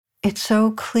it's so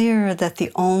clear that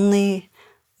the only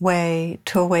way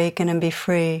to awaken and be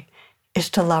free is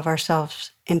to love ourselves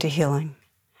into healing.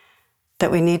 That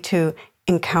we need to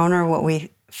encounter what we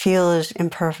feel is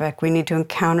imperfect. We need to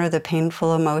encounter the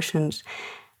painful emotions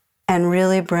and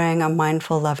really bring a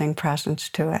mindful, loving presence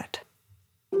to it.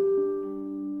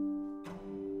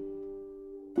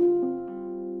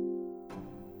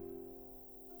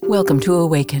 Welcome to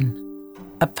Awaken,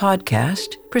 a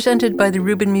podcast presented by the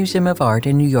Rubin Museum of Art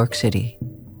in New York City.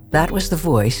 That was the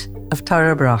voice of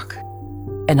Tara Brach,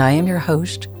 and I am your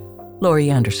host, Laurie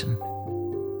Anderson.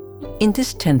 In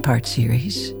this 10-part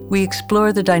series, we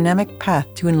explore the dynamic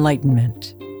path to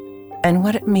enlightenment and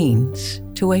what it means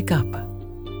to wake up.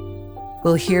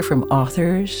 We'll hear from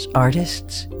authors,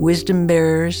 artists, wisdom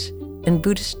bearers, and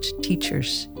Buddhist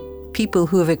teachers, people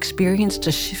who have experienced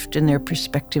a shift in their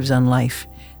perspectives on life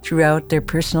throughout their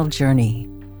personal journey.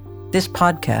 This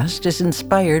podcast is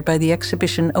inspired by the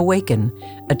exhibition Awaken,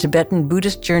 a Tibetan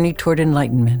Buddhist journey toward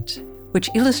enlightenment, which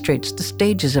illustrates the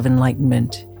stages of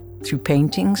enlightenment through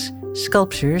paintings,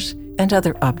 sculptures, and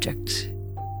other objects.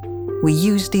 We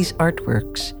use these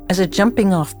artworks as a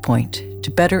jumping-off point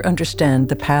to better understand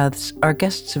the paths our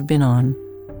guests have been on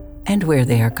and where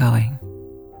they are going.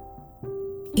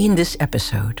 In this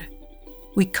episode,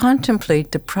 we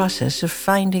contemplate the process of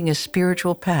finding a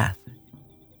spiritual path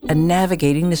and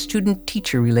navigating the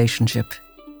student-teacher relationship.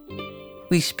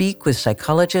 We speak with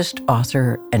psychologist,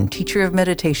 author, and teacher of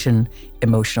meditation,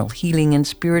 emotional healing, and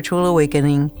spiritual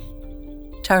awakening,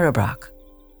 Tara Brach.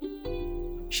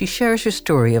 She shares her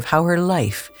story of how her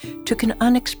life took an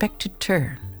unexpected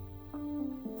turn,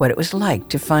 what it was like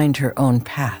to find her own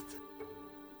path,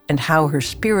 and how her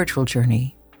spiritual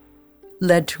journey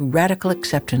led to radical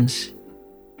acceptance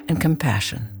and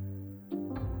compassion.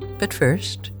 But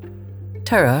first,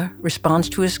 Tara responds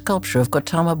to a sculpture of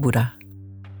Gautama Buddha.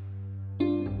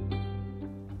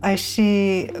 I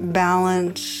see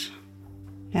balance,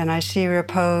 and I see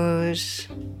repose,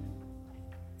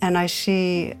 and I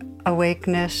see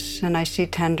awakeness, and I see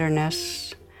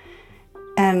tenderness.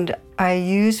 And I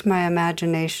use my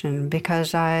imagination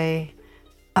because I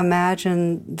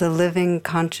imagine the living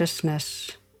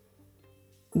consciousness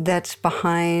that's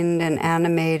behind and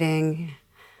animating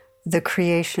the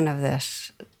creation of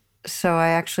this. So I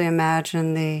actually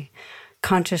imagine the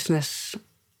consciousness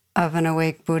of an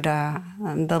awake Buddha,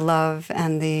 and the love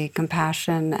and the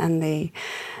compassion and the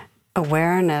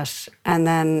awareness, and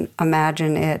then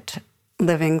imagine it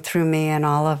living through me and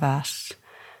all of us.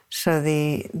 So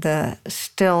the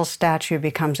still statue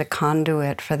becomes a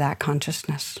conduit for that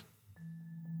consciousness.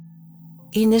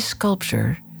 In this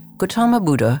sculpture, Gautama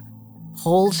Buddha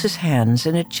holds his hands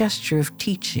in a gesture of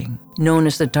teaching known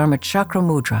as the Dharmachakra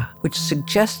Mudra, which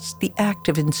suggests the act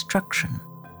of instruction.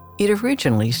 It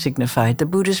originally signified the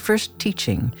Buddha's first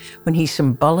teaching when he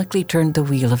symbolically turned the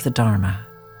wheel of the Dharma.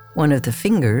 One of the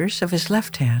fingers of his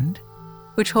left hand,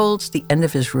 which holds the end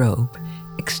of his robe,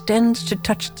 extends to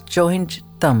touch the joined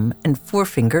thumb and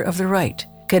forefinger of the right,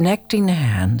 connecting the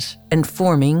hands and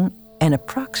forming an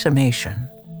approximation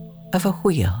of a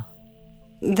wheel.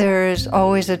 There is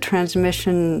always a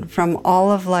transmission from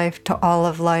all of life to all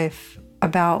of life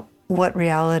about what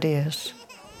reality is.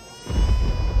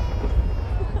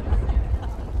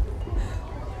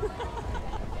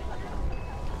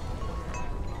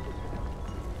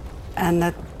 And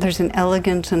that there's an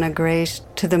elegance and a grace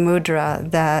to the mudra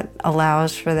that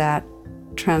allows for that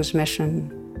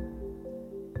transmission.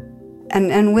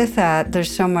 And with that, there's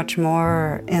so much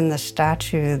more in the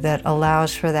statue that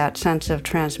allows for that sense of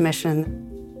transmission.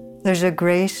 There's a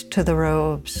grace to the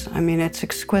robes. I mean, it's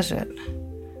exquisite,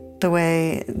 the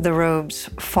way the robes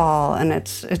fall, and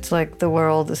it's like the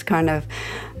world is kind of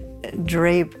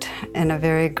draped in a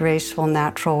very graceful,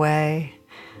 natural way.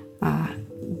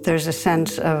 There's a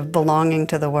sense of belonging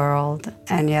to the world,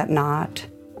 and yet not.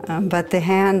 But the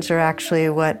hands are actually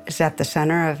what is at the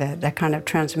center of it, that kind of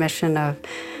transmission of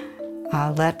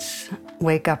let's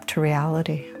wake up to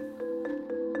reality.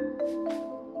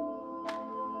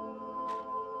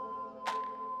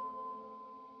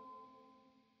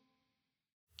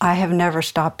 I have never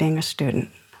stopped being a student.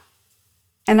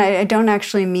 And I don't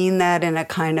actually mean that in a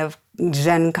kind of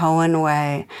Zen koan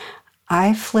way.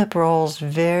 I flip roles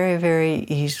very, very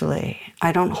easily.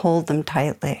 I don't hold them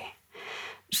tightly.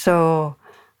 So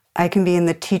I can be in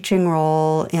the teaching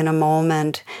role in a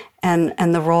moment, and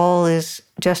the role is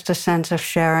just a sense of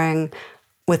sharing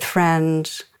with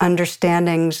friends,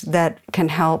 understandings that can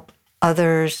help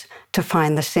others to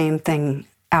find the same thing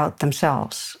out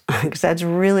themselves, because that's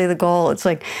really the goal. It's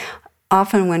like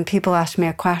often when people ask me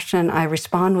a question, I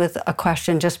respond with a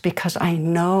question just because I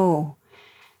know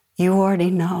you already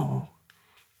know.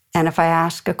 And if I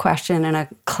ask a question in a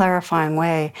clarifying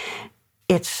way,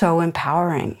 it's so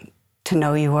empowering to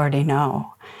know you already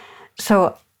know.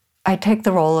 So I take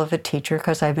the role of a teacher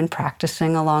because I've been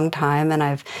practicing a long time and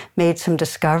I've made some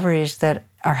discoveries that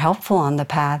are helpful on the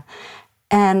path.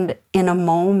 And in a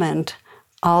moment,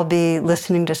 I'll be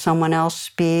listening to someone else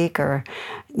speak or,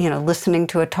 listening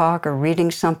to a talk or reading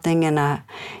something in a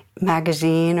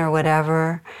magazine or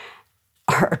whatever,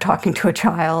 or talking to a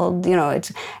child,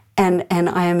 and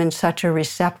I am in such a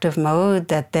receptive mode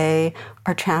that they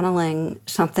are channeling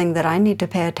something that I need to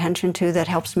pay attention to that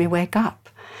helps me wake up.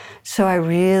 So I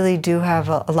really do have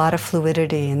a lot of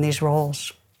fluidity in these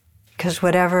roles, because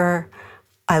whatever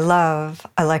I love,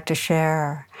 I like to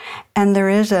share. And there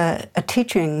is a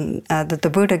teaching that the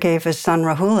Buddha gave his son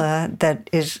Rahula that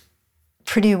is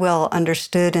pretty well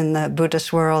understood in the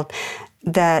Buddhist world,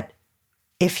 that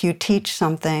if you teach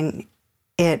something,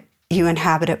 you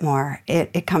inhabit it more.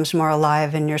 It comes more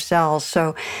alive in your cells.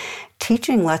 So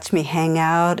teaching lets me hang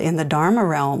out in the Dharma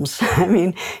realms. I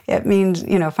mean, it means,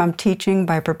 if I'm teaching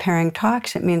by preparing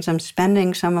talks, it means I'm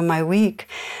spending some of my week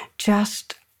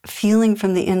just feeling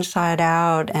from the inside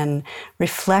out and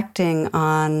reflecting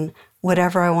on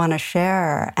whatever I want to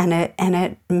share. And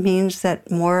it means that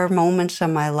more moments of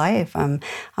my life, I'm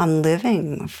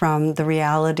living from the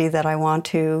reality that I want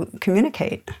to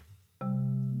communicate.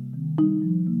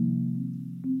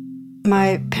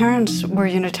 My parents were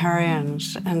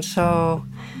Unitarians, and so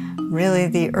really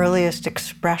the earliest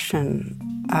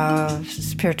expression of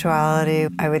spirituality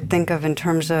I would think of in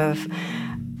terms of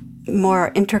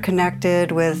more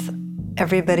interconnected with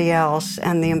everybody else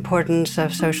and the importance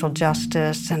of social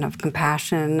justice and of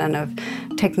compassion and of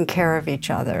taking care of each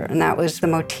other. And that was the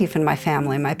motif in my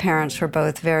family. My parents were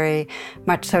both very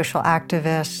much social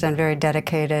activists and very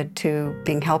dedicated to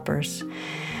being helpers.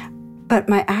 But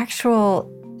my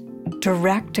actual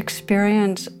direct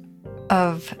experience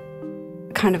of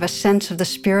kind of a sense of the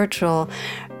spiritual,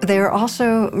 they were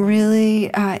also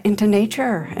really into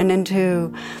nature and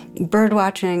into bird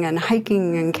watching and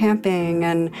hiking and camping.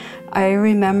 And I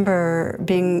remember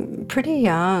being pretty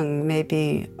young,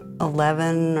 maybe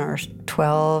 11 or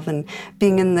 12, and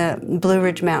being in the Blue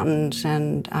Ridge Mountains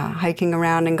and hiking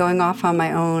around and going off on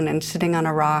my own and sitting on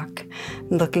a rock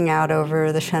and looking out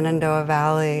over the Shenandoah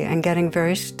Valley and getting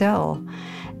very still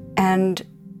and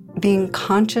being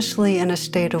consciously in a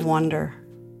state of wonder,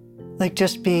 like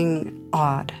just being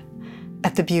awed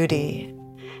at the beauty,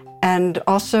 and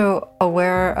also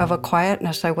aware of a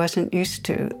quietness I wasn't used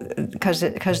to, because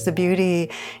the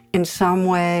beauty in some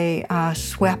way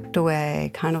swept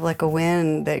away, kind of like a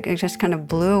wind that just kind of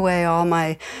blew away all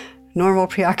my normal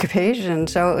preoccupation.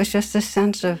 So it was just this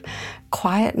sense of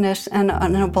quietness and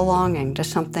a belonging to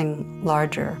something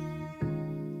larger.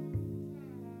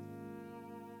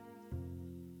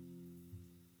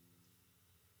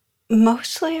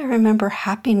 Mostly I remember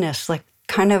happiness, like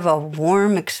kind of a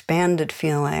warm, expanded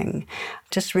feeling.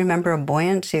 Just remember a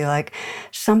buoyancy, like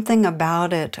something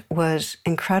about it was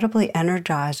incredibly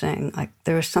energizing, like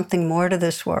there was something more to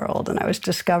this world and I was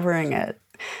discovering it.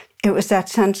 It was that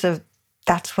sense of,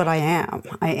 that's what I am.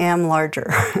 I am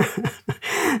larger.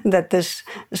 That this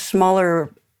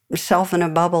smaller self in a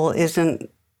bubble isn't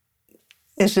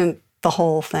the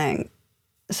whole thing.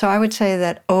 So I would say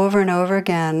that over and over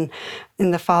again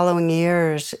in the following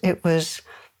years, it was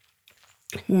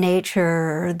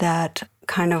nature that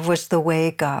kind of was the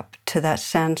wake up to that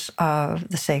sense of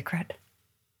the sacred.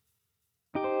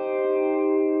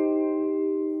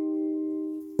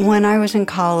 When I was in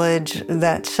college,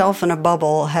 that self in a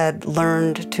bubble had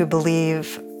learned to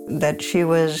believe that she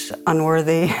was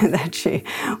unworthy, that she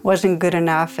wasn't good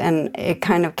enough, and it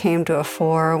kind of came to a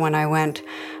fore when I went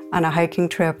on a hiking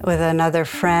trip with another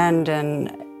friend, and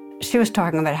she was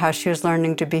talking about how she was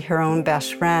learning to be her own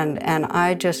best friend, and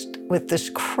I just, with this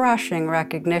crushing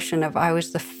recognition of I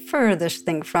was the furthest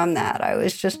thing from that. I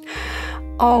was just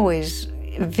always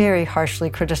very harshly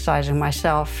criticizing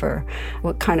myself for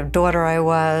what kind of daughter I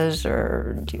was,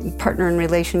 or partner in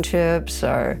relationships,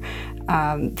 or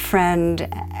friend,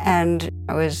 and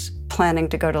I was planning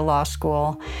to go to law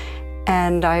school.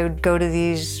 And I would go to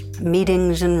these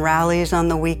meetings and rallies on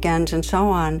the weekends and so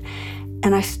on.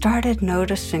 And I started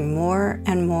noticing more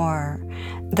and more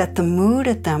that the mood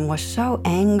at them was so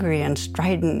angry and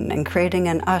strident and creating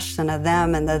an us and a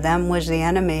them, and the them was the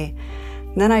enemy.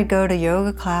 And then I'd go to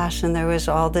yoga class and there was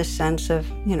all this sense of,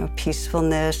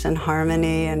 peacefulness and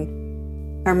harmony.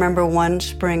 And I remember one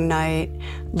spring night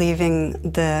leaving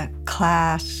the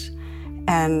class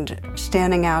and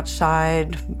standing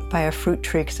outside by a fruit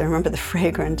tree, because I remember the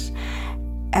fragrance,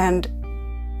 and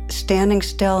standing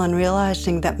still and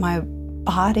realizing that my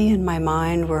body and my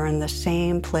mind were in the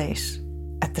same place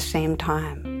at the same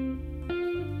time.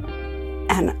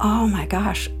 And oh my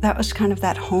gosh, that was kind of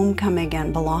that homecoming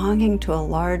again, belonging to a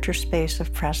larger space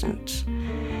of presence.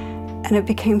 And it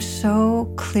became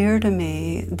so clear to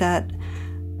me that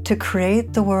to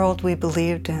create the world we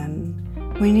believed in,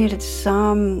 we needed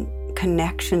some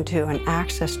connection to and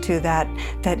access to that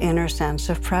inner sense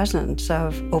of presence,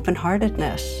 of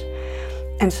open-heartedness.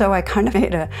 And so I kind of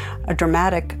made a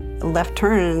dramatic left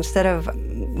turn. And instead of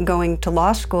going to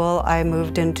law school, I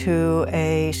moved into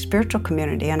a spiritual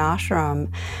community, an ashram.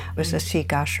 It was a Sikh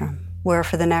ashram, where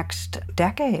for the next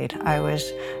decade I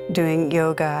was doing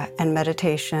yoga and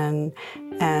meditation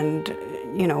and,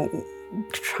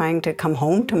 trying to come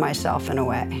home to myself in a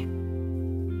way.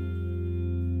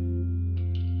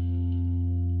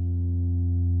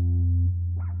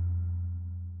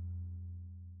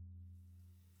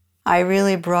 I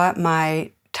really brought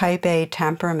my type A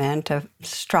temperament of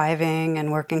striving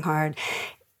and working hard,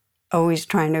 always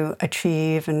trying to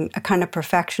achieve, and a kind of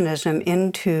perfectionism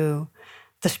into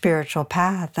the spiritual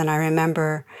path. And I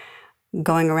remember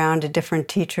going around to different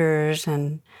teachers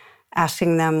and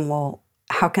asking them, well,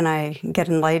 how can I get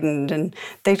enlightened? And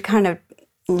they'd kind of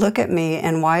look at me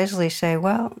and wisely say,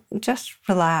 well, just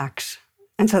relax.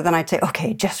 And so then I'd say,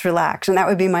 okay, just relax. And that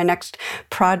would be my next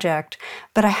project.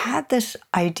 But I had this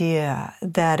idea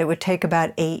that it would take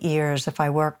about 8 years if I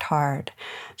worked hard.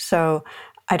 So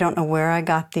I don't know where I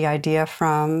got the idea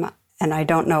from, and I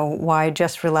don't know why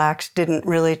just relax didn't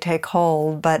really take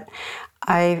hold, but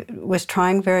I was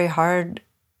trying very hard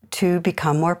to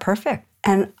become more perfect.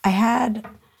 And I had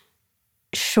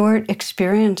short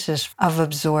experiences of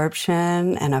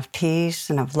absorption and of peace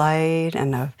and of light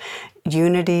and of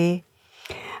unity.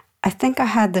 I think I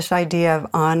had this idea of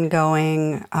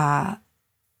ongoing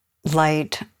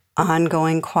light,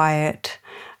 ongoing quiet,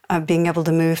 being able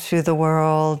to move through the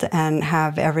world and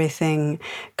have everything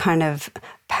kind of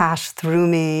pass through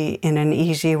me in an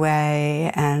easy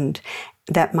way, and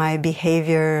that my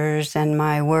behaviors and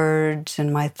my words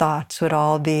and my thoughts would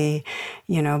all be,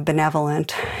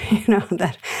 benevolent,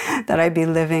 that I'd be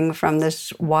living from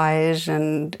this wise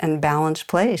and balanced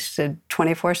place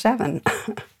 24/7.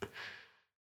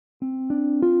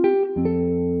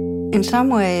 In some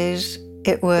ways,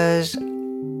 it was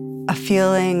a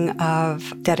feeling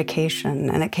of dedication,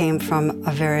 and it came from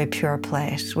a very pure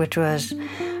place, which was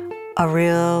a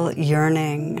real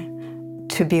yearning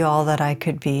to be all that I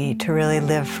could be, to really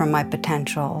live from my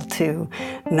potential, to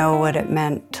know what it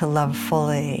meant to love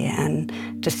fully and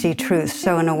to see truth.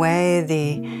 So in a way,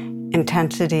 the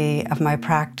intensity of my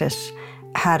practice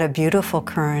had a beautiful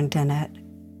current in it,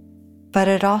 but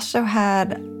it also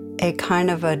had a kind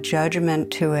of a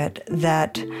judgment to it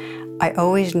that I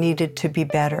always needed to be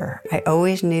better. I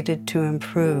always needed to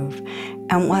improve.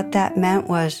 And what that meant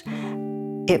was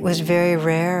it was very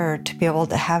rare to be able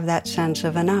to have that sense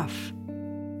of enough.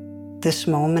 This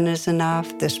moment is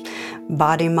enough, this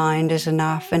body-mind is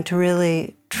enough, and to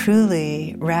really,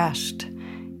 truly rest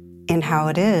in how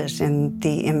it is, in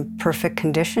the imperfect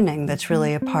conditioning that's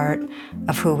really a part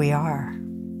of who we are.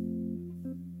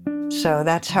 So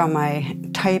that's how my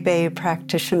type A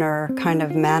practitioner kind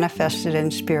of manifested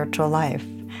in spiritual life.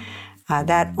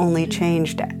 That only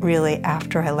changed really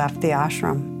after I left the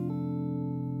ashram.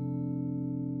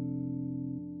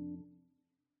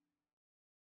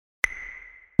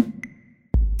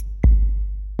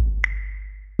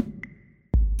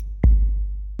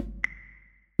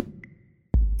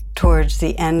 Towards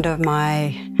the end of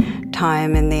my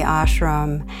time in the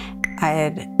ashram, I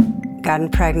had gotten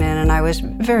pregnant, and I was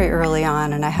very early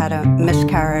on, and I had a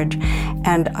miscarriage,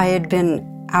 and I had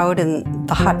been out in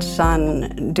the hot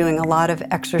sun doing a lot of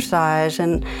exercise,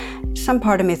 and some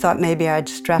part of me thought maybe I'd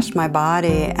stressed my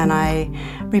body, and I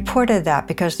reported that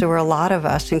because there were a lot of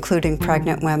us, including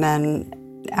pregnant women,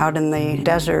 out in the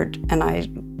desert, and I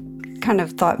kind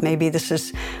of thought maybe this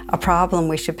is a problem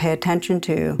we should pay attention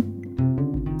to.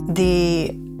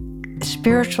 The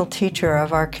spiritual teacher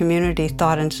of our community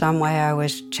thought in some way I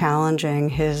was challenging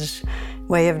his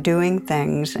way of doing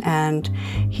things, and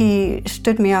he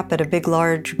stood me up at a big,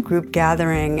 large group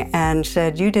gathering and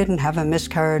said, you didn't have a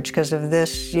miscarriage because of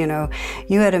this,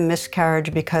 you had a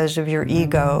miscarriage because of your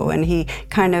ego. And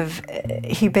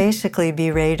he basically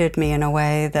berated me in a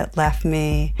way that left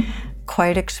me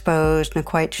quite exposed and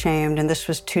quite shamed, and this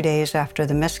was 2 days after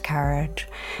the miscarriage,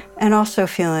 and also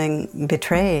feeling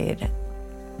betrayed.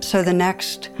 So the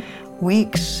next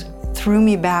weeks threw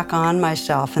me back on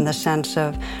myself in the sense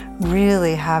of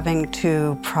really having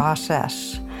to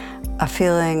process a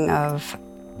feeling of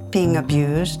being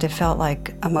abused. It felt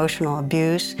like emotional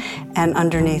abuse, and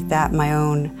underneath that, my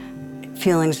own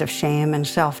feelings of shame and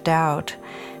self-doubt.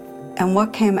 And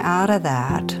what came out of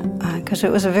that, because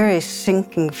it was a very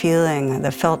sinking feeling,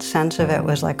 the felt sense of it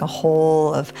was like a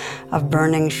hole of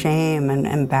burning shame and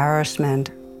embarrassment.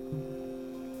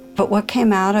 But what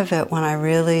came out of it when I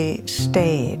really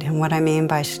stayed, and what I mean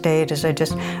by stayed is I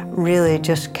just really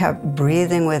just kept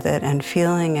breathing with it and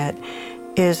feeling it,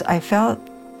 is I felt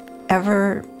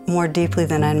ever more deeply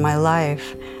than in my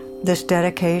life this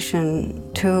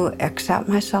dedication to accept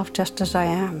myself just as I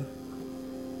am,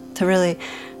 to really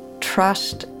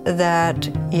trust that,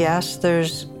 yes,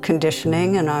 there's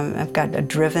conditioning and I've got a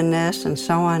drivenness and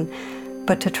so on,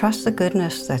 but to trust the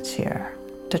goodness that's here,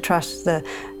 to trust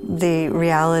the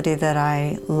reality that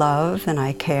I love and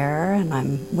I care and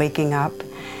I'm waking up.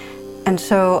 And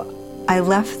so I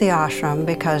left the ashram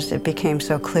because it became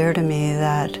so clear to me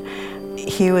that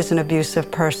he was an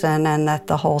abusive person and that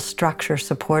the whole structure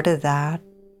supported that.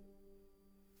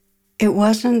 It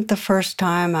wasn't the first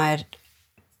time I'd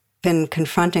been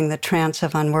confronting the trance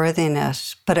of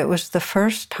unworthiness, but it was the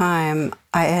first time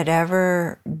I had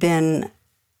ever been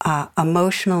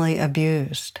emotionally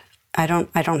abused. I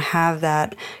don't have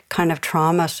that kind of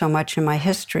trauma so much in my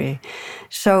history.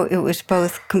 So it was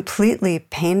both completely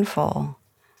painful,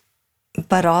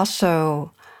 but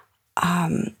also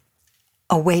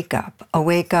a wake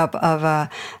up of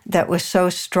that was so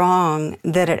strong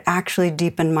that it actually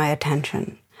deepened my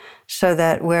attention. So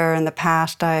that where in the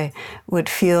past I would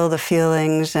feel the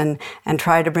feelings and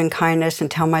try to bring kindness and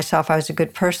tell myself I was a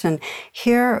good person,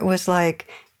 here it was like,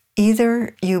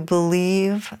 either you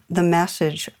believe the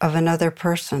message of another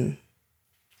person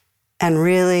and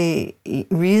really,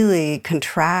 really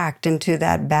contract into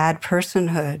that bad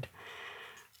personhood,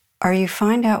 or you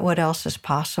find out what else is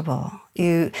possible.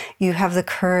 You have the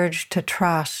courage to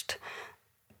trust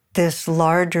this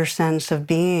larger sense of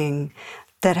being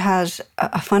that has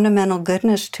a fundamental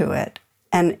goodness to it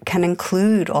and can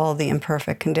include all the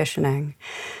imperfect conditioning.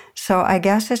 So I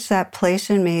guess it's that place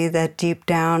in me that deep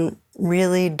down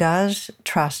really does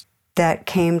trust that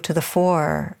came to the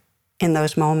fore in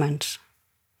those moments.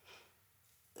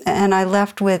 And I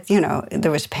left with,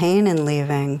 there was pain in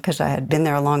leaving because I had been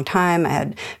there a long time. I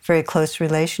had very close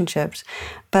relationships.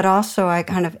 But also I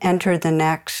kind of entered the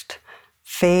next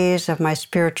phase of my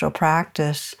spiritual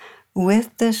practice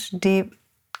with this deep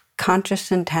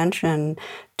conscious intention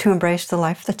to embrace the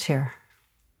life that's here.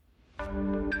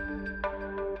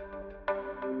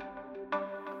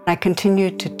 I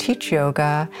continued to teach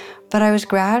yoga, but I was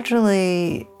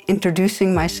gradually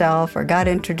introducing myself or got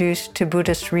introduced to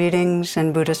Buddhist readings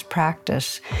and Buddhist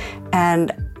practice.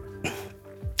 And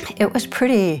it was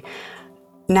pretty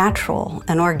natural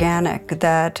and organic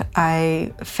that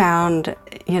I found,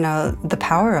 the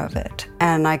power of it.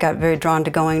 And I got very drawn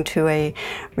to going to a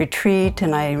retreat.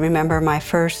 And I remember my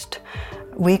first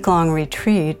week-long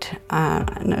retreat,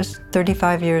 and it was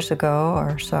 35 years ago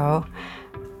or so.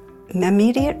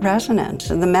 Immediate resonance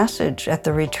and the message at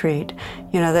the retreat,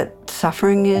 that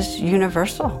suffering is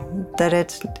universal, that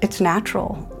it's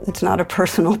natural. It's not a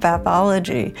personal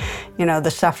pathology. The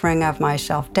suffering of my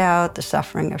self-doubt, the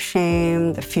suffering of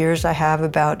shame, the fears I have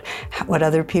about what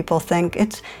other people think,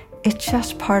 it's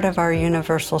just part of our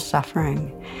universal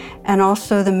suffering. And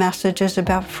also the message is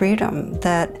about freedom,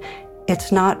 that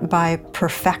it's not by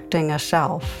perfecting a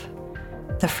self.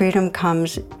 The freedom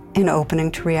comes in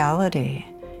opening to reality,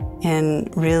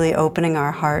 in really opening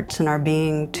our hearts and our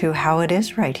being to how it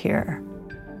is right here.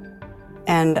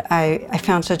 And I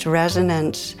found such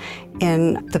resonance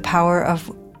in the power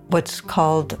of what's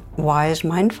called wise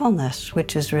mindfulness,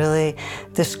 which is really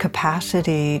this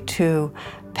capacity to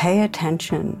pay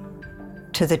attention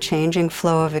to the changing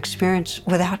flow of experience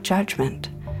without judgment,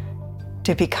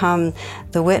 to become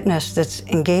the witness that's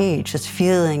engaged, that's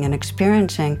feeling and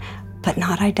experiencing, but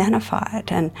not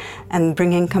identified, and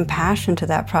bringing compassion to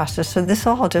that process. So this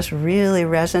all just really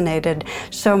resonated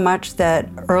so much that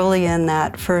early in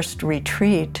that first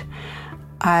retreat,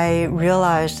 I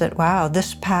realized that, wow,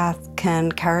 this path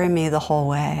can carry me the whole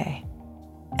way.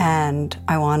 And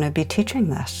I want to be teaching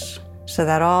this. So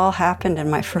that all happened in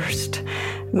my first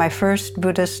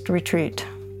Buddhist retreat.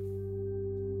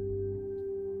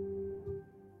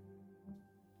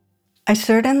 I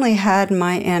certainly had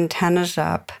my antennas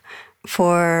up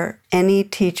for any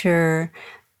teacher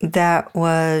that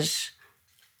was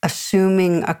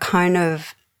assuming a kind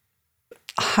of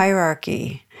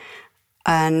hierarchy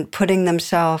and putting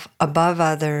themselves above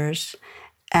others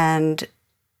and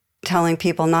telling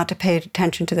people not to pay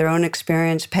attention to their own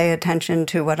experience, pay attention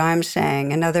to what I'm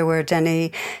saying. In other words,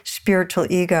 any spiritual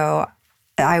ego,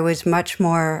 I was much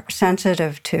more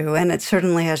sensitive to, and it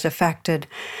certainly has affected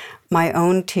my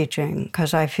own teaching,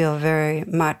 because I feel very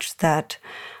much that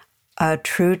a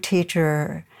true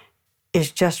teacher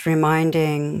is just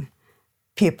reminding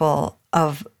people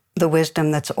of the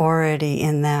wisdom that's already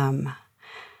in them.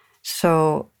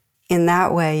 So in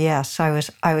that way, yes, I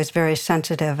was very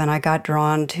sensitive, and I got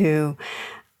drawn to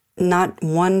not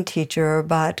one teacher,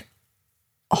 but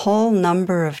a whole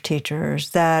number of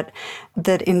teachers that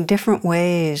in different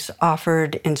ways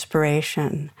offered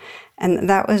inspiration. And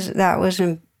that was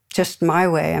in just my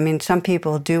way. I mean, some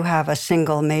people do have a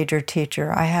single major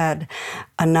teacher. I had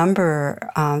a number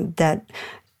that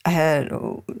I had.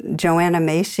 Joanna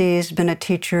Macy's been a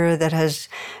teacher that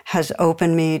has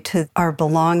opened me to our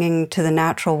belonging to the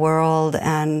natural world,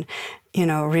 and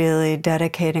really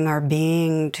dedicating our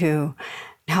being to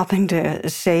helping to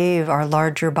save our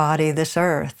larger body, this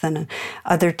earth. And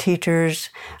other teachers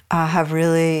have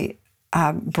really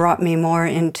brought me more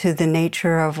into the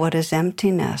nature of what is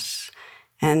emptiness,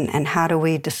 and how do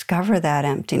we discover that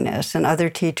emptiness. And other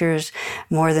teachers,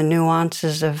 more the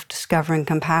nuances of discovering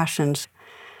compassion.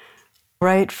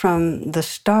 Right from the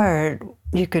start,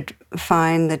 you could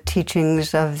find the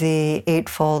teachings of the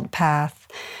Eightfold Path,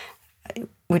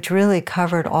 which really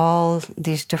covered all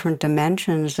these different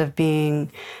dimensions of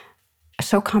being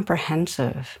so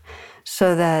comprehensive.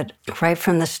 So that right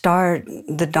from the start,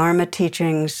 the Dharma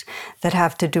teachings that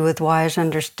have to do with wise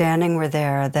understanding were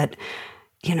there, that,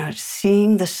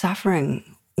 seeing the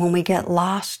suffering when we get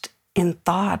lost in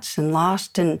thoughts and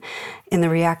lost in the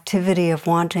reactivity of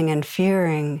wanting and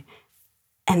fearing,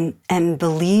 and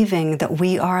believing that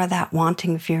we are that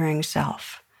wanting, fearing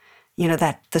self.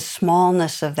 That the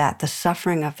smallness of that, the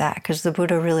suffering of that, because the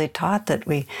Buddha really taught that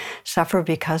we suffer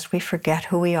because we forget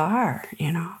who we are,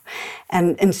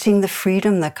 and seeing the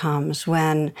freedom that comes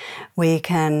when we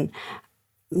can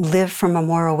live from a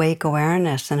more awake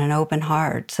awareness and an open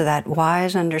heart. So that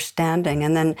wise understanding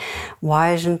and then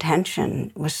wise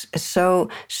intention was so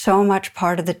much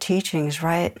part of the teachings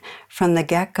right from the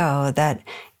get-go, that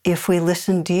if we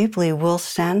listen deeply, we'll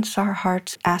sense our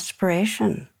heart's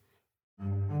aspiration.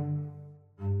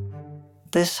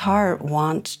 This heart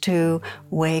wants to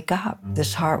wake up.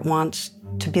 This heart wants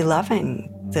to be loving.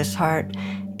 This heart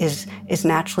is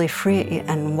naturally free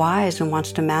and wise and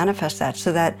wants to manifest that.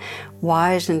 So that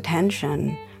wise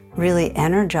intention really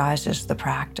energizes the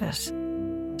practice.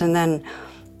 And then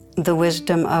the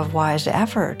wisdom of wise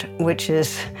effort, which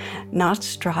is not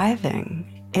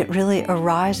striving. It really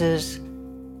arises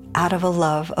out of a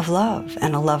love of love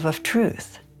and a love of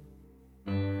truth.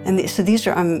 And so these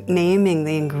are, I'm naming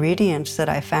the ingredients that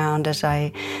I found as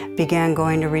I began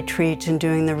going to retreats and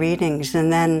doing the readings.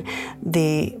 And then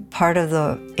the part of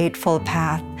the Eightfold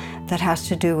Path that has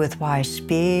to do with wise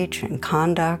speech and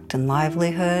conduct and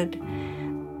livelihood.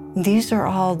 These are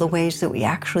all the ways that we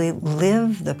actually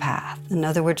live the path. In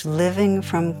other words, living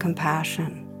from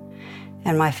compassion.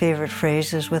 And my favorite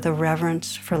phrase is with a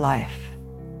reverence for life.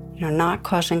 Not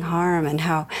causing harm, and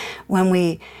how when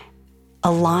we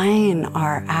align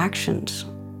our actions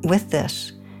with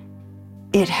this,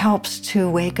 it helps to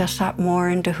wake us up more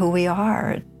into who we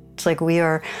are. It's like we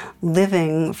are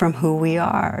living from who we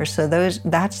are. So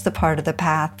that's the part of the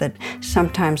path that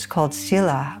sometimes called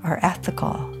sila, or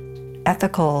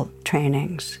ethical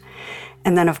trainings.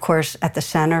 And then, of course, at the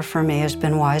center for me has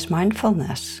been wise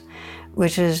mindfulness,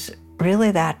 which is really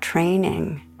that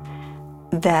training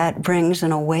that brings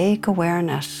an awake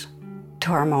awareness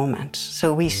to our moments,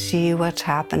 so we see what's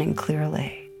happening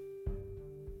clearly.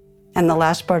 And the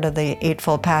last part of the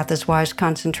Eightfold Path is wise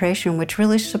concentration, which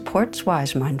really supports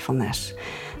wise mindfulness,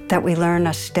 that we learn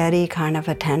a steady kind of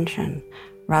attention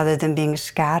rather than being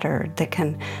scattered, that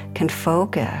can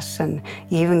focus and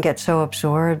even get so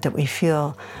absorbed that we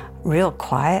feel real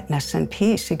quietness and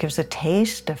peace. It gives a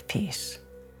taste of peace.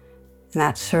 And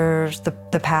that serves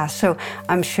the path. So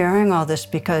I'm sharing all this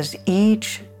because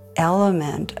each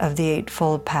element of the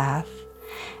Eightfold Path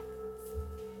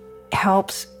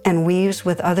helps and weaves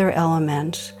with other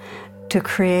elements to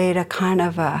create a kind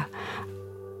of a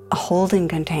holding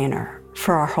container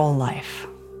for our whole life.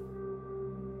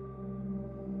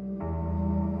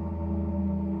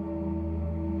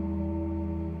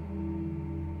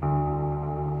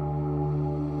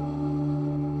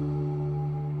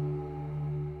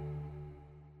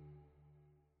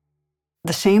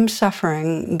 The same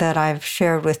suffering that I've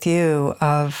shared with you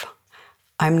of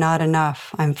I'm not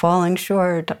enough, I'm falling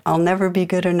short, I'll never be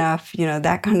good enough,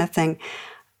 that kind of thing.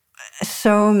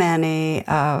 So many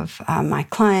of my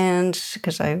clients,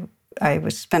 because I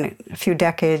was spending a few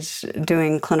decades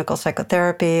doing clinical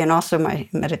psychotherapy, and also my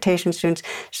meditation students,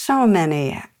 so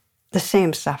many, the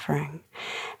same suffering.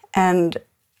 And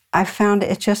I found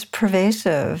it just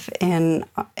pervasive in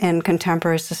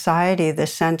contemporary society,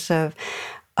 this sense of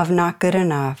not good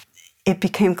enough. It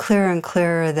became clearer and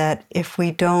clearer that if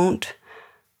we don't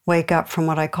wake up from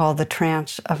what I call the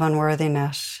trance of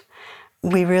unworthiness,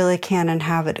 we really can't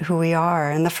inhabit who we are.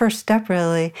 And the first step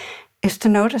really is to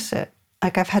notice it.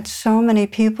 Like, I've had so many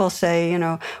people say,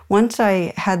 once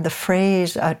I had the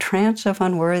phrase a trance of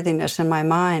unworthiness in my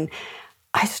mind,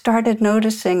 I started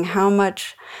noticing how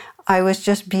much I was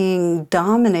just being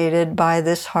dominated by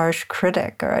this harsh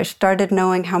critic, or I started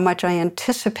knowing how much I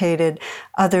anticipated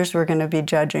others were going to be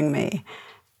judging me.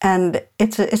 And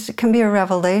it can be a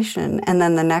revelation. And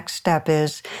then the next step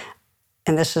is,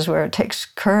 and this is where it takes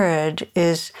courage,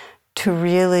 is to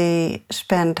really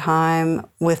spend time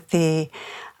with the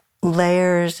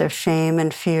layers of shame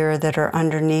and fear that are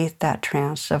underneath that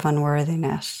trance of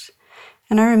unworthiness.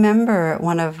 And I remember at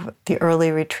one of the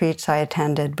early retreats I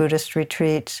attended, Buddhist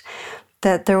retreats,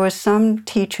 that there was some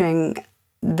teaching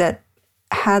that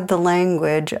had the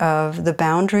language of the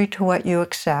boundary to what you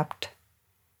accept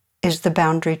is the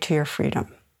boundary to your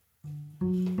freedom.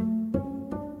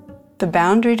 The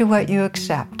boundary to what you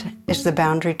accept is the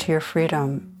boundary to your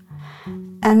freedom.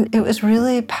 And it was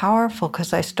really powerful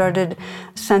because I started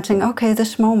sensing, okay,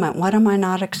 this moment, what am I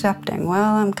not accepting?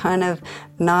 Well, I'm kind of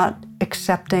not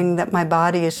accepting that my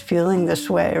body is feeling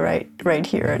this way right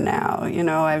here and now.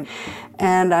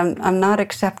 I'm not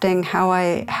accepting how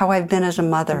I've been as a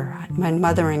mother. My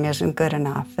mothering isn't good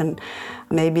enough. And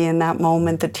maybe in that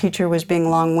moment the teacher was being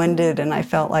long-winded and I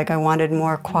felt like I wanted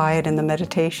more quiet in the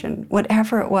meditation.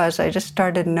 Whatever it was, I just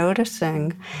started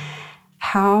noticing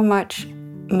how much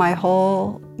my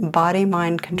whole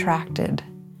body-mind contracted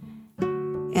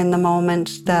in the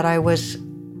moments that I was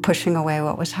pushing away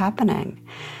what was happening.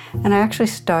 And I actually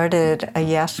started a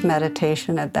yes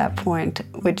meditation at that point,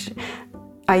 which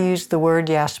I use the word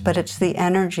yes, but it's the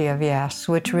energy of yes,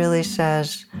 which really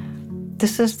says,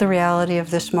 this is the reality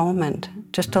of this moment.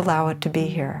 Just allow it to be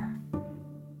here.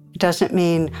 It doesn't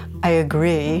mean I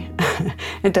agree.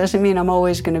 It doesn't mean I'm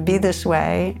always going to be this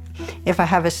way. If I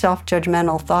have a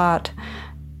self-judgmental thought,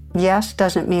 yes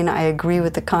doesn't mean I agree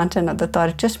with the content of the thought.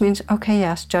 It just means, okay,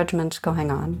 yes, judgment's going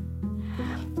on.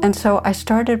 And so I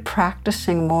started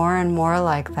practicing more and more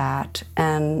like that.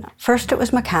 And first it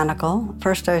was mechanical.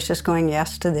 First I was just going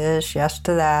yes to this, yes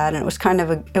to that, and it was kind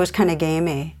of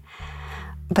gamey.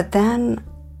 But then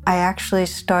I actually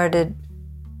started,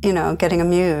 getting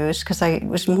amused because I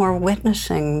was more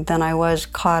witnessing than I was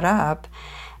caught up.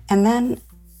 And then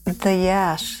the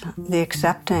yes, the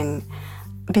accepting,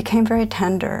 became very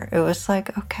tender. It was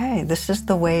like, okay, this is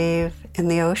the wave in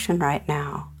the ocean right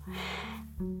now.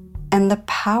 And the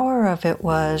power of it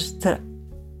was that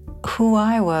who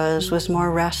I was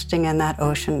more resting in that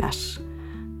oceanness.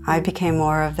 I became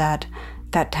more of that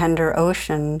tender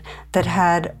ocean that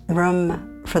had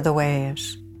room for the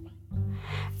waves.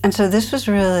 And so this was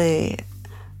really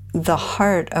the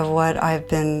heart of what I've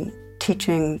been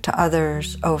teaching to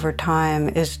others over time,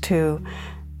 is to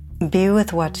be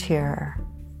with what's here,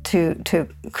 to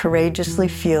courageously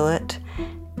feel it,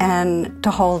 and to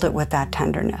hold it with that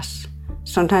tenderness.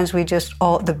 Sometimes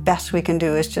the best we can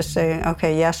do is just say,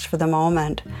 okay, yes for the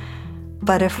moment.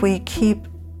 But if we keep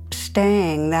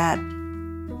staying, that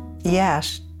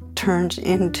yes turns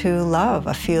into love,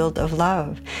 a field of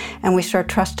love. And we start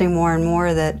trusting more and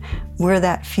more that we're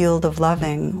that field of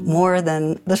loving, more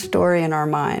than the story in our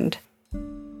mind.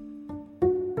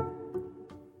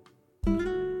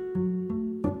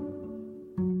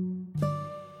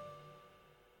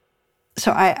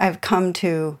 So I've come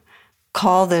to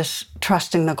call this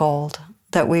trusting the gold,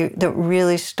 that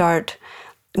really start,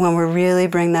 when we really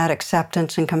bring that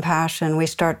acceptance and compassion, we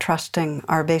start trusting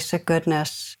our basic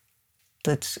goodness.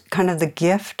 That's kind of the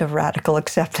gift of radical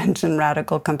acceptance and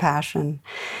radical compassion.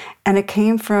 And it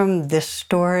came from this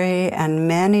story and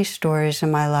many stories in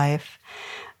my life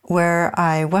where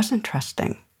I wasn't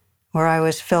trusting, where I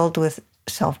was filled with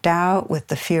self-doubt, with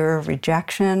the fear of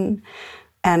rejection,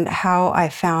 and how I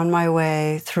found my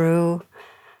way through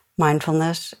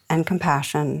mindfulness and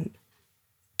compassion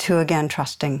to, again,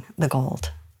 trusting the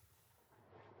gold.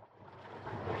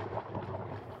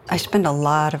 I spend a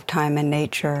lot of time in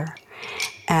nature,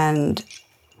 and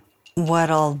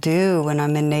what I'll do when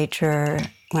I'm in nature,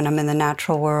 when I'm in the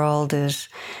natural world, is,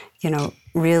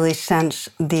 really sense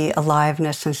the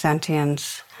aliveness and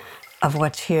sentience of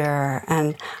what's here.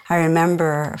 And I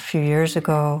remember a few years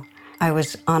ago, I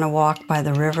was on a walk by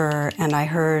the river and I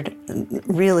heard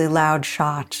really loud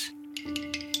shots.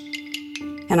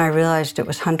 And I realized it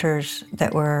was hunters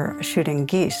that were shooting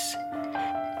geese.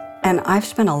 And I've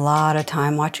spent a lot of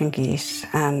time watching geese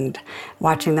and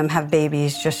watching them have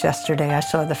babies. Just yesterday, I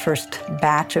saw the first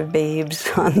batch of babes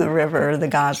on the river, the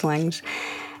goslings.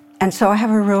 And so I have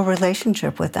a real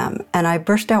relationship with them. And I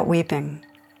burst out weeping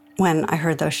when I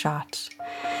heard those shots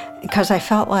because I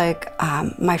felt like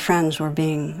my friends were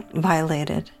being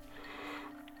violated.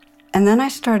 And then I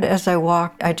started, as I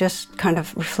walked, I just kind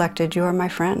of reflected, you are my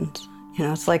friends. You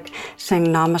know, it's like saying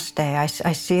namaste.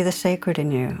 I see the sacred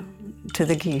in you, to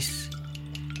the geese.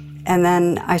 And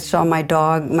then I saw my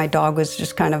dog. My dog was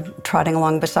just kind of trotting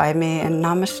along beside me, and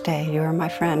namaste, you are my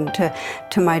friend,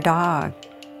 to my dog.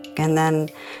 And then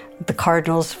the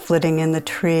cardinals flitting in the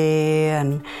tree,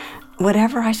 and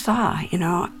whatever I saw, you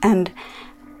know. And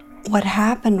what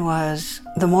happened was,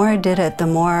 the more I did it, the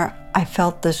more I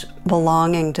felt this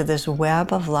belonging to this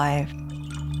web of life,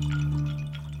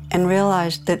 and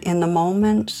realized that in the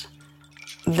moments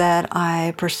that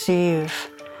I perceive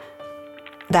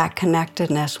that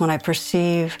connectedness, when I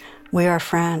perceive we are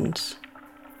friends,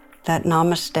 that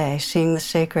namaste, seeing the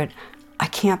sacred, I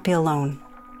can't be alone.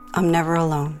 I'm never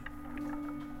alone.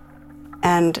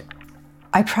 And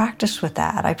I practice with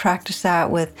that. I practice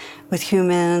that with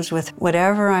humans, with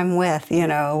whatever I'm with, you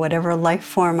know, whatever life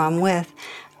form I'm with,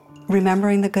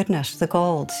 remembering the goodness, the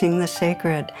gold, seeing the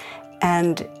sacred.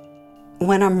 And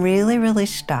when I'm really, really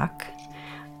stuck,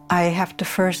 I have to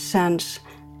first sense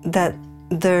that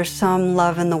there's some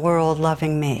love in the world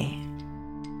loving me.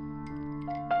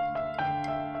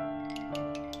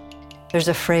 There's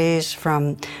a phrase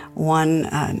from one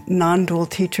non-dual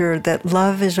teacher that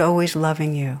love is always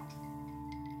loving you.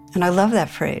 And I love that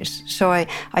phrase. So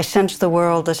I sense the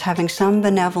world as having some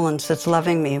benevolence that's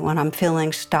loving me when I'm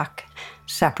feeling stuck,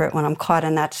 separate, when I'm caught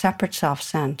in that separate self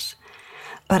sense.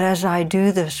 But as I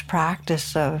do this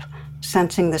practice of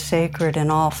sensing the sacred in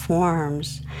all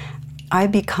forms, I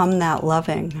become that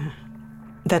loving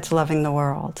that's loving the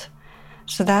world.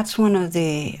 So that's one of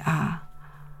the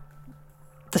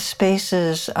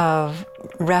spaces of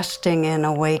resting in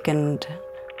awakened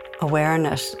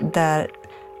awareness that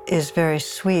is very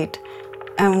sweet.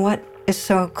 And what is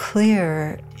so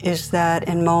clear is that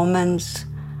in moments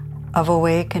of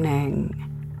awakening,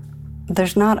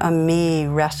 there's not a me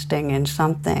resting in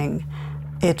something.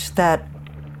 It's that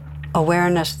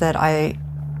awareness that I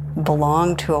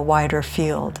belong to a wider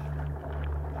field.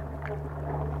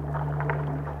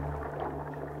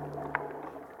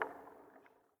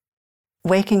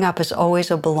 Waking up is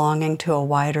always a belonging to a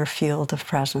wider field of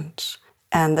presence.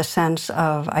 And the sense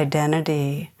of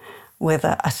identity with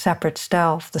a separate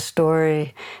self, the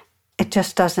story, it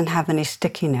just doesn't have any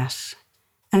stickiness.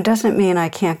 And it doesn't mean I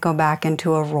can't go back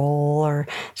into a role or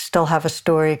still have a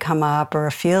story come up or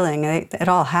a feeling. It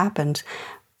all happens.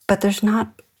 But there's not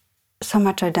so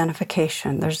much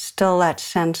identification. There's still that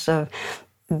sense of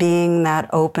being that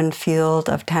open field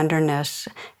of tenderness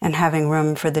and having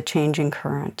room for the changing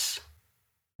currents.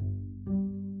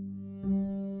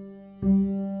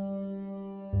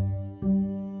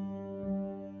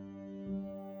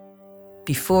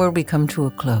 Before we come to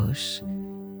a close,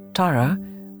 Tara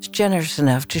was generous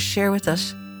enough to share with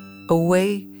us a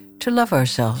way to love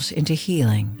ourselves into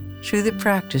healing through the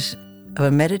practice of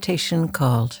a meditation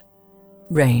called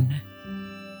Rain.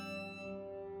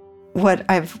 What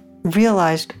I've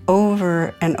realized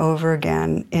over and over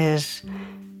again is,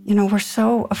 you know, we're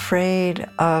so afraid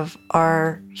of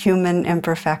our human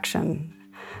imperfection,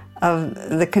 of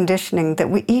the conditioning that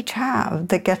we each have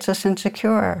that gets us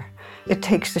insecure. It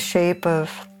takes the shape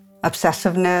of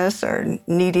obsessiveness or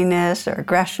neediness or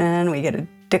aggression. We get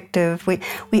addictive.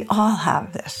 We all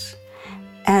have this.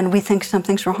 And we think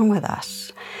something's wrong with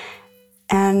us.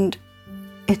 And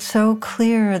it's so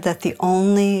clear that the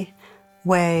only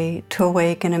way to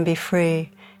awaken and be free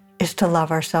is to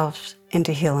love ourselves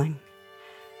into healing.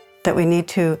 That we need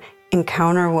to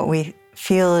encounter what we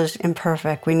feel is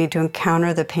imperfect. We need to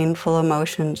encounter the painful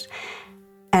emotions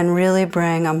and really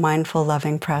bring a mindful,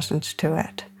 loving presence to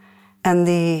it. And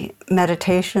the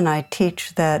meditation I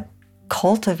teach that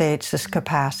cultivates this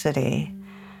capacity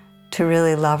to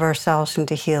really love ourselves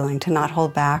into healing, to not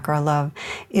hold back our love,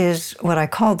 is what I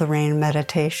call the Rain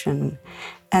meditation.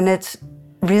 And it's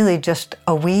really just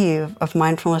a weave of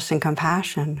mindfulness and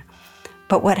compassion.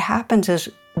 But what happens is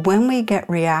when we get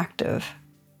reactive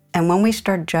and when we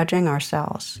start judging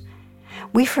ourselves,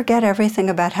 we forget everything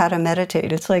about how to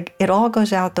meditate. It's like it all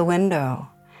goes out the window.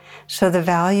 So the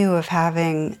value of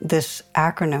having this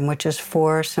acronym, which is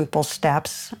 4 simple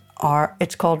steps,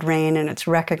 it's called RAIN, and it's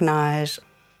recognize,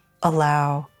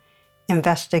 allow,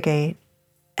 investigate,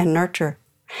 and nurture,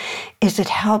 is it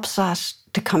helps us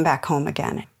to come back home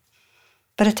again.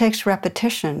 But it takes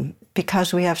repetition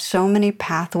because we have so many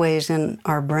pathways in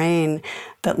our brain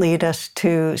that lead us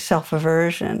to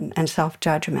self-aversion and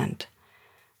self-judgment.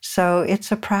 So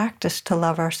it's a practice to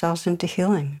love ourselves into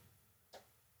healing.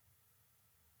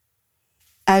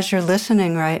 As you're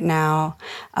listening right now,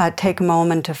 take a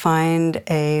moment to find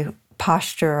a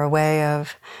posture, a way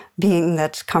of being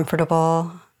that's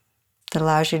comfortable, that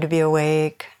allows you to be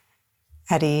awake,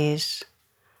 at ease,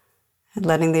 and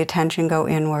letting the attention go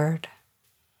inward,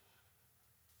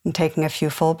 and taking a few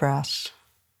full breaths.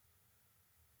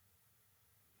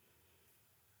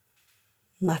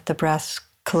 Let the breaths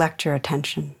collect your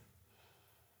attention,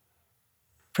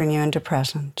 bring you into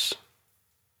presence.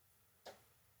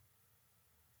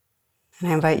 And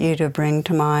I invite you to bring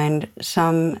to mind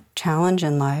some challenge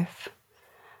in life,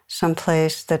 some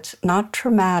place that's not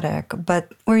traumatic,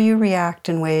 but where you react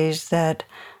in ways that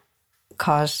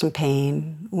cause some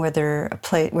pain, whether a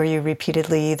place where you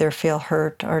repeatedly either feel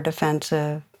hurt or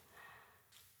defensive,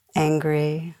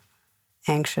 angry,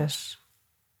 anxious.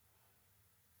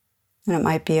 And it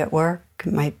might be at work,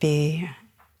 it might be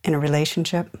in a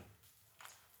relationship, it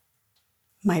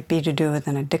might be to do with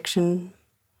an addiction.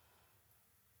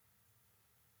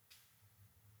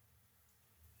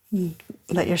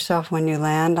 Let yourself, when you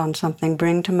land on something,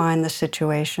 bring to mind the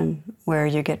situation where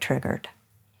you get triggered.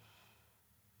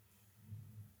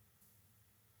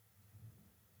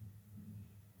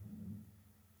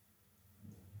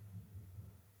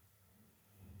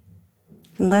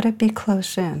 And let it be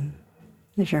close in.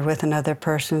 If you're with another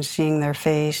person, seeing their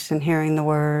face and hearing the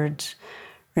words,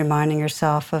 reminding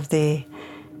yourself of the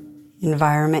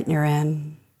environment you're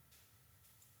in.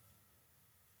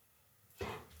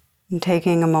 And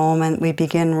taking a moment, we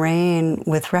begin RAIN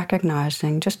with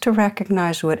recognizing, just to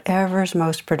recognize whatever's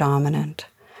most predominant,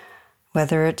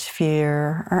 whether it's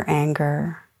fear or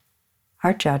anger,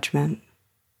 our judgment,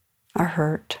 our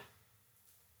hurt.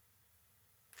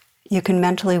 You can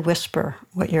mentally whisper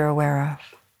what you're aware of.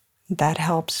 That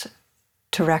helps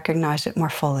to recognize it more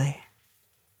fully.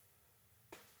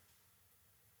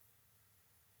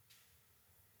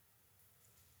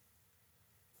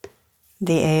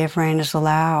 The A of RAIN is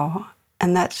allow,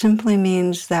 and that simply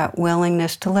means that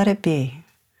willingness to let it be.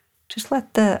 Just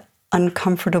let the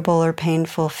uncomfortable or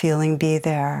painful feeling be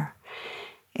there.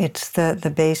 It's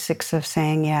the basics of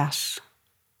saying yes.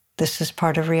 This is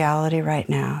part of reality right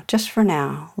now. Just for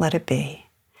now, let it be.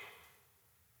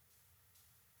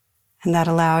 And that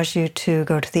allows you to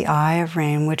go to the I of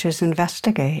RAIN, which is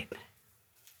investigate.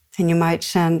 And you might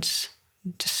sense,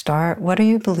 to start, what are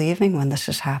you believing when this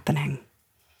is happening?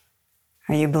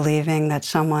 Are you believing that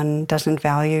someone doesn't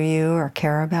value you or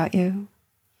care about you?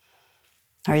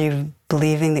 Are you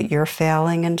believing that you're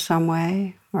failing in some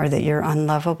way or that you're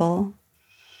unlovable?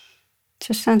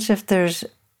 Just sense if there's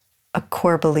a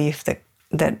core belief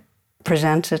that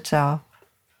presents itself.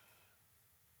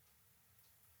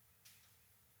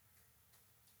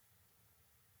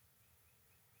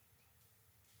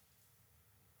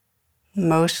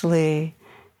 Mostly,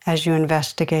 as you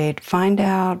investigate, find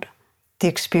out the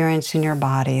experience in your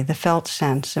body, the felt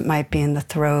sense. It might be in the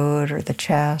throat or the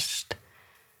chest,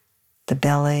 the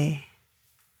belly.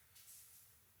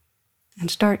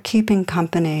 And start keeping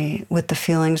company with the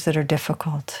feelings that are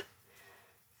difficult.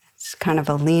 It's kind of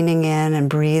a leaning in and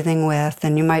breathing with,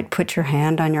 and you might put your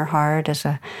hand on your heart as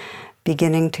a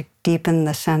beginning to deepen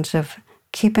the sense of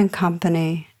keeping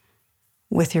company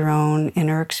with your own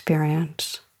inner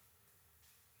experience.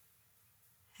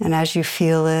 And as you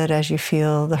feel it, as you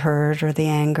feel the hurt or the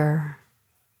anger,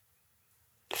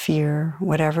 fear,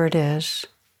 whatever it is,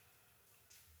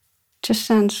 just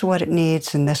sense what it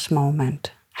needs in this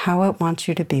moment, how it wants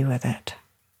you to be with it.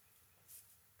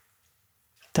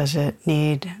 Does it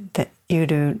need that you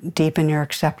to deepen your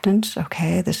acceptance?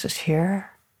 Okay, this is here.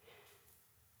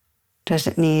 Does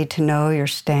it need to know you're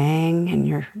staying and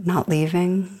you're not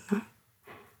leaving?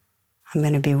 I'm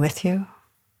going to be with you.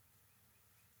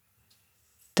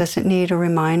 Does it need a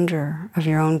reminder of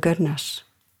your own goodness?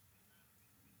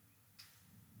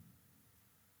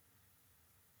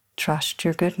 Trust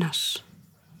your goodness.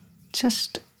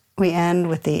 We end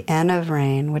with the N of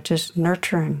RAIN, which is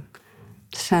nurturing.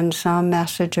 Send some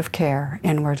message of care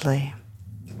inwardly.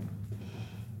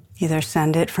 Either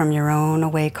send it from your own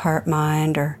awake heart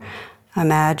mind, or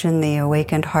imagine the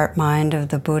awakened heart mind of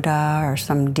the Buddha or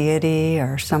some deity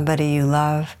or somebody you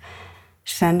love,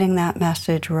 sending that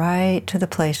message right to the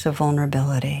place of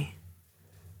vulnerability,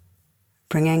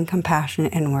 bringing compassion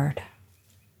inward.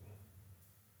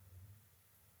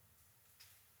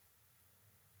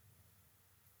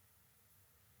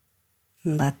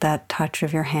 And let that touch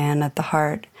of your hand at the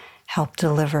heart help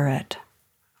deliver it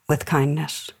with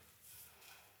kindness.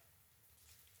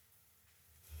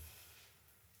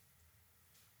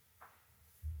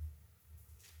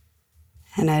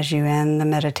 And as you end the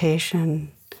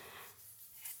meditation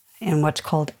in what's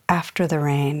called after the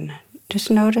rain,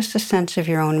 just notice the sense of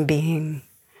your own being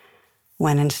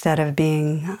when instead of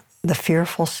being the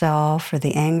fearful self or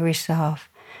the angry self,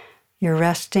 you're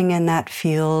resting in that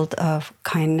field of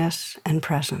kindness and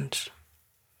presence.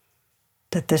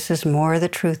 That this is more the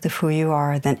truth of who you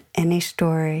are than any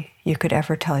story you could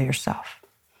ever tell yourself.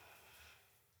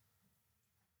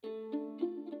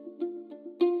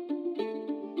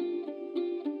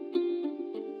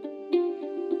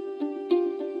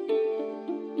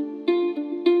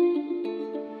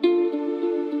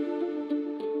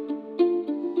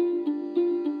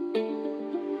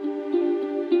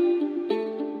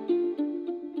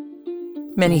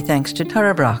 Many thanks to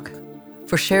Tara Brach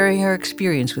for sharing her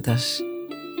experience with us.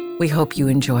 We hope you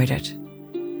enjoyed it.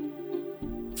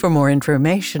 For more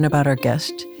information about our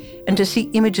guest and to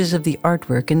see images of the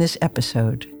artwork in this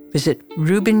episode, visit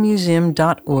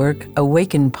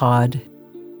rubenmuseum.org/awakenpod.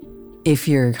 If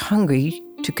you're hungry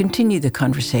to continue the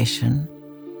conversation,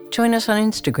 join us on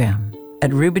Instagram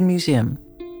 @RubenMuseum.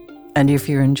 And if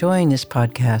you're enjoying this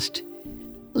podcast,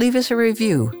 leave us a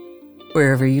review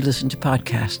wherever you listen to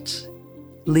podcasts.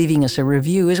 Leaving us a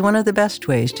review is one of the best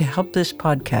ways to help this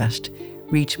podcast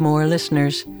reach more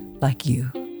listeners like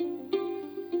you.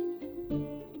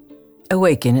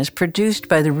 Awaken is produced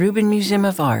by the Rubin Museum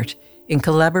of Art in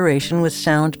collaboration with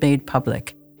Sound Made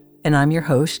Public, and I'm your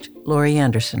host, Laurie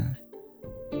Anderson.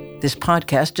 This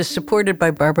podcast is supported by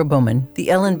Barbara Bowman,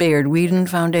 the Ellen Bayard Whedon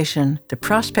Foundation, the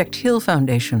Prospect Hill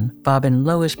Foundation, Bob and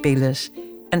Lois Bayliss,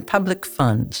 and public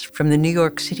funds from the New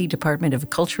York City Department of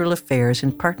Cultural Affairs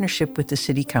in partnership with the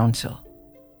City Council.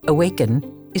 Awaken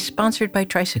is sponsored by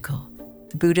Tricycle,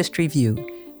 the Buddhist Review,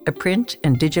 a print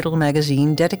and digital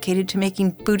magazine dedicated to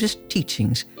making Buddhist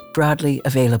teachings broadly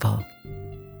available.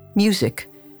 Music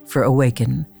for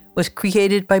Awaken was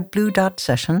created by Blue Dot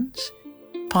Sessions,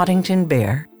 Poddington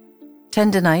Bear,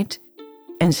 Tendonite,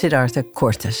 and Siddhartha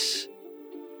Korthus.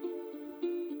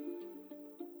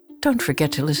 Don't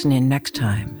forget to listen in next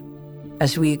time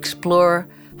as we explore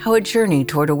how a journey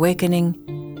toward awakening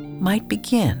might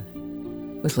begin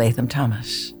with Latham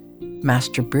Thomas,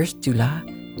 master birth doula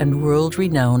and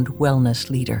world-renowned wellness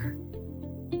leader.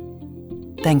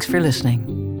 Thanks for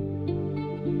listening.